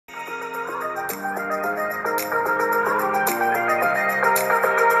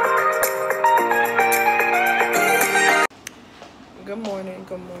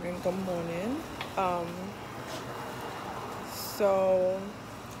Good morning, good morning. So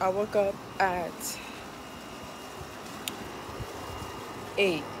I woke up at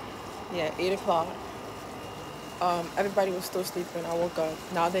 8. Yeah, 8 o'clock. Everybody was still sleeping. I woke up.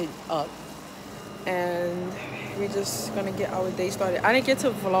 Now they up. And we're just gonna get our day started. I didn't get to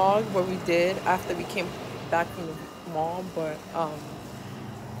vlog what we did after we came back from the mall, but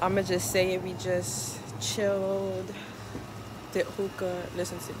I'ma just say it. We just chilled, did hookah,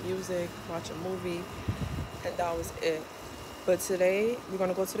 listened to music, watch a movie, and that was it. But today we're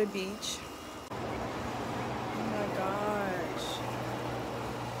gonna go to the beach. Oh my gosh,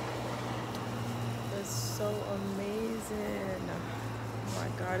 it's so amazing. Oh my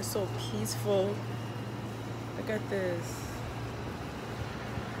god, it's so peaceful. Look at this.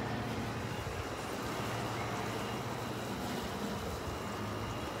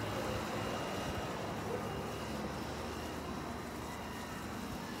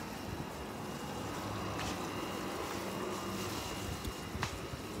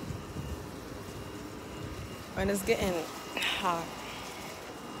 And it's getting hot.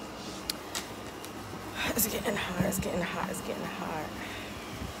 It's getting hot, it's getting hot, it's getting hot.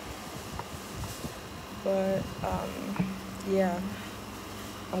 But yeah,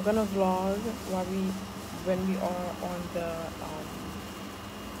 I'm gonna vlog when we are on the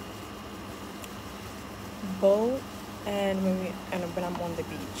boat and when I'm on the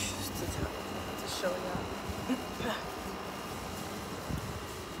beach to show y'all.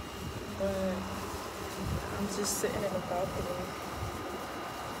 But I'm just sitting in the balcony.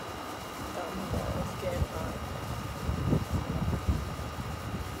 It's getting hot.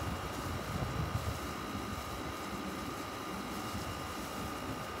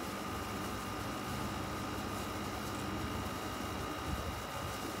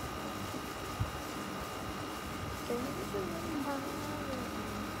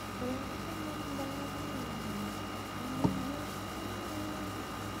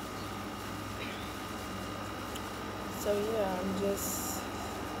 So yeah, I'm just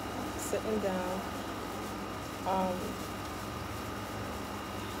sitting down. My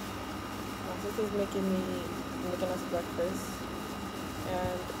sister's making us breakfast,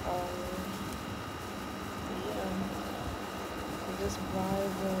 and yeah, I'm just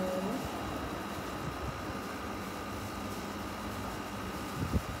vibing.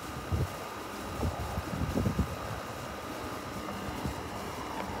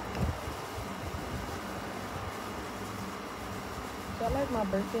 I like my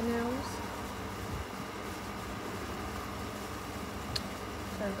birthday nails.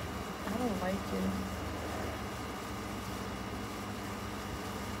 I don't like it.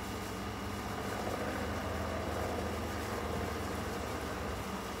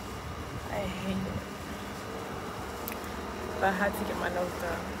 I hate it. But I had to get my nails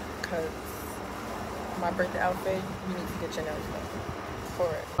done because my birthday outfit, you need to get your nails done for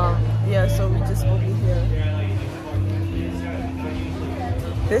it. Yeah, so we just over here.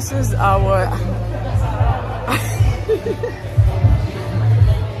 This is our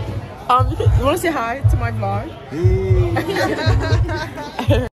you want to say hi to my vlog?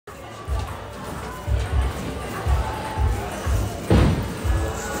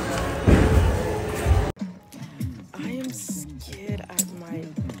 I am scared at my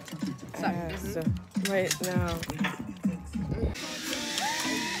ass right now.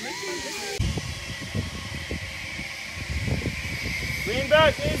 Lean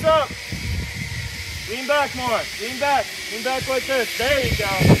back, knees up. Lean back more. Lean back like this. There you go.